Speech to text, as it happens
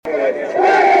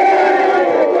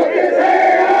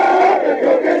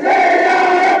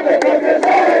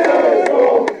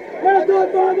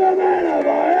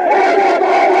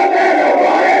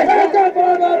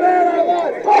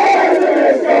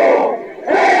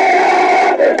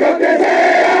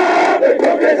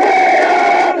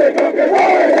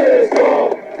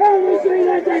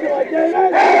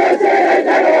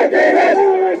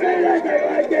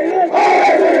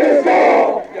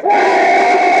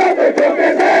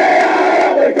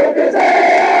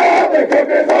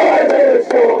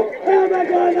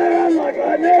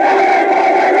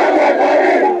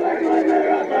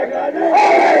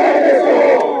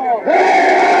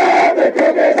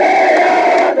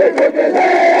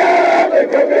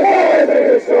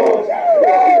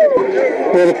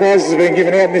Well, the prizes have been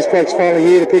given out, and this bloke's finally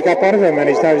here to pick up one of them, and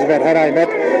his name's Matt Hannay. Matt,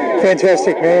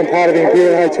 fantastic man, part of the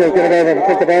Imperial Hotel Coonabarabran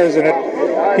Kookaburras, and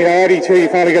OD2, you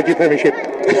finally got your premiership.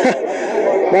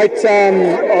 Mate,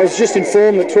 I was just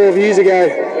informed that 12 years ago,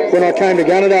 when I came to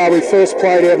Gunnedah, we first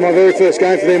played out. My very first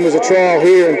game for them was a trial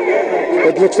here, and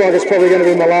it looks like it's probably going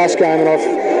to be my last game. And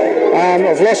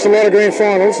I've lost a lot of grand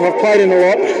finals, and I've played in a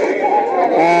lot,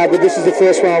 but this is the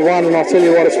first one I've won, and I'll tell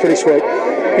you what, it's pretty sweet.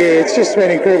 Yeah, it's just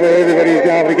been incredible. Everybody's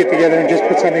been able to get together and just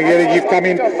put something together. You've come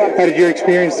in, how did your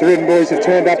experience? The Redden boys have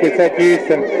turned up with that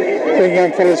youth and being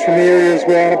young fellas from the area as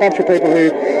well, and a bunch of people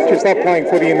who just love playing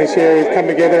footy in this area have come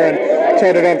together and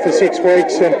turned it on for 6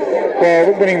 weeks, and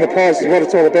well, winning the prize is what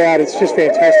it's all about. It's just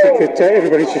fantastic that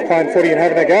everybody's just playing footy and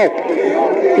having a go.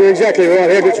 You're exactly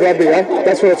right. How good's rugby, eh?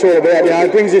 That's what it's all about. You know,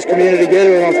 it brings this community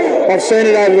together, and I've seen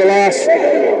it over the last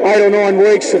 8 or 9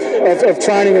 weeks of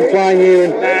training and playing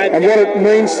here, and what it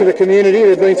means to the community.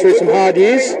 They've been through some hard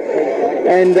years,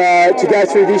 and to go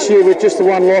through this year with just the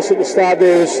one loss at the start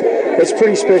there it's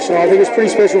pretty special. I think it's pretty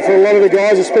special for a lot of the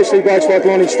guys, especially blokes like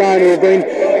Lonnie Stone, who have been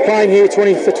playing here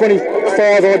for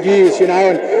 25 odd years, you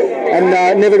know,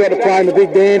 and never got to play in the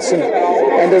big dance, and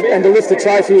to lift the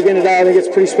trophy again today. I think it's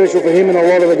pretty special for him and a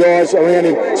lot of the guys around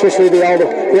him, especially the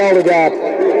older guard.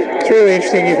 It's really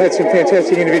interesting. You've had some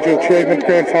fantastic individual achievement,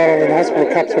 grand final and Hospital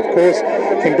Cups, of course,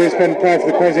 in Brisbane, playing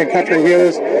for the Queensland Country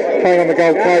Wheelers, playing on the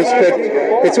Gold Coast, but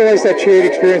it's always that shared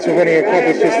experience of winning a cup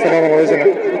that's just phenomenal, isn't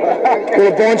it?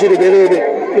 Well, it binds you together a bit.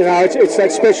 You know, it's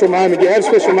that special moment. You have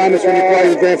special moments when you play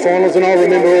with grand finals, and I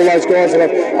remember all those guys that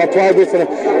I've played with, and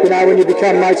you know, when you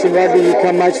become mates in rugby, you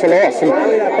become mates for life.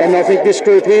 And I think this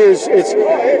group here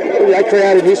they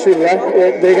created history today.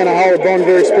 They're going to hold a bond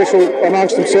very special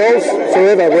amongst themselves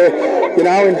forever. Where, you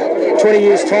know, in 20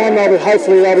 years' time,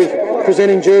 hopefully they'll be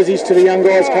presenting jerseys to the young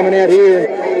guys coming out here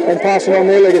and passing on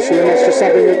their legacy, and that's just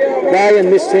something that they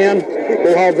and this town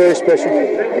will hold very special.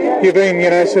 You've been,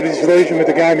 sort of disillusioned with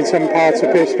the game in some parts,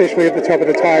 especially at the top of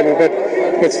the table, but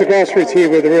it's the grassroots here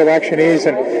where the real action is,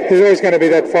 and there's always going to be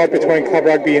that fight between club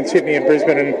rugby in Sydney and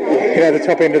Brisbane and, the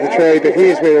top end of the tree, but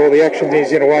here's where all the action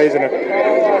is in a way, isn't it?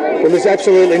 Well, there's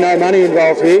absolutely no money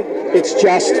involved here. It's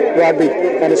just rugby,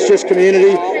 and it's just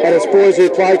community, and it's boys who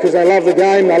play because they love the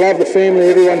game, they love the family,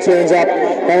 everyone turns up,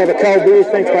 they have a cold beer,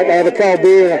 thanks mate, they have a cold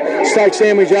beer and a steak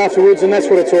sandwich afterwards, and that's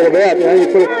what it's all about. You know, you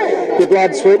put your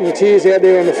blood, sweat and your tears out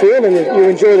there on the field, and you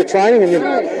enjoy the training,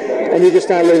 and you just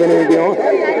don't leave anything behind.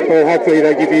 Well, hopefully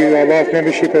they give you a life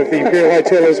membership of the Imperial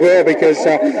Hotel as well, because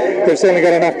they've certainly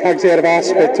got enough pugs out of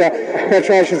us. But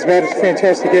congratulations, Matt. It's a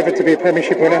fantastic effort to be a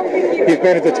premiership winner. You've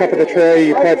been at the top of the tree,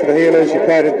 you played for the Healers, you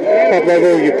played at club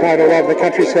level, you played all over the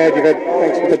countryside, you've had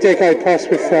a decade plus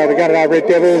with the Gunnedah Red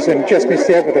Devils and just missed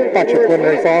out with a bunch of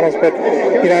preliminary finals. But,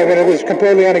 when it was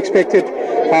completely unexpected,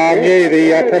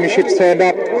 the premiership's turned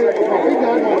up.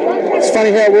 It's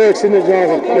funny how it works, isn't it,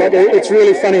 Jonathan? It's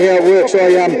really funny how it works.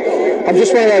 I'm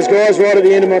just one of those guys right at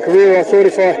the end of my career. I thought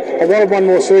if I wanted one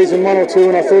more season, 1 or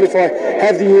 2, and I thought if I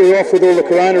have the year off with all the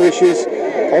corona issues,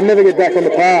 I'll never get back on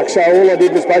the park. So all I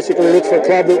did was basically look for a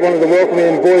club that wanted to welcome me,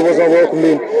 and boy was I welcomed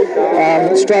in.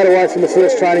 Straight away from the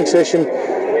first training session,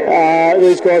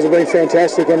 these guys have been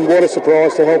fantastic, and what a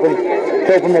surprise to help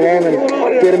them along and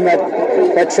get them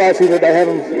that trophy that they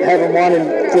haven't won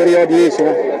in 30 odd years.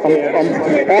 I'm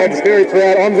very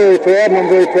proud. I'm very proud, and I'm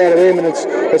very proud of them, and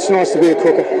it's nice to be a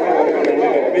Cooker.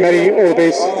 Matty, all the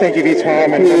best. Thank you for your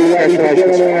time, and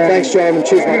congratulations. Thanks, John, and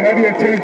cheers, mate.